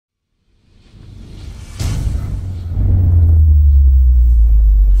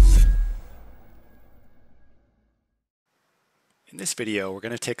this video, we're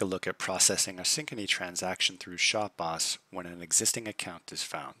going to take a look at processing a Synchrony transaction through ShopBoss when an existing account is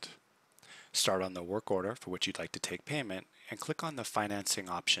found. Start on the work order for which you'd like to take payment and click on the Financing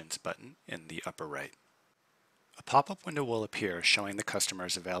Options button in the upper right. A pop-up window will appear showing the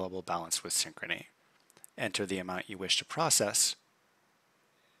customer's available balance with Synchrony. Enter the amount you wish to process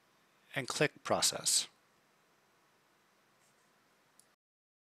and click Process.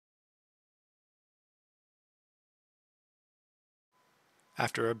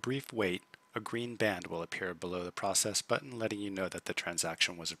 After a brief wait, a green band will appear below the Process button letting you know that the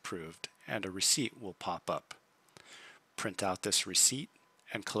transaction was approved, and a receipt will pop up. Print out this receipt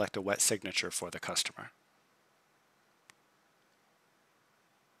and collect a wet signature for the customer.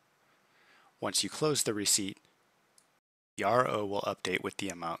 Once you close the receipt, the RO will update with the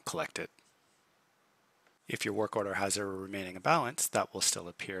amount collected. If your work order has a remaining balance, that will still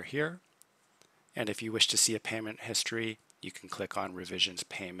appear here. And if you wish to see a payment history, you can click on Revisions,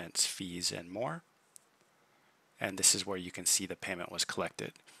 Payments, Fees, and More. And this is where you can see the payment was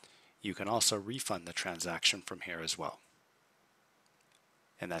collected. You can also refund the transaction from here as well.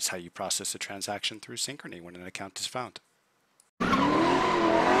 And that's how you process a transaction through Synchrony when an account is found.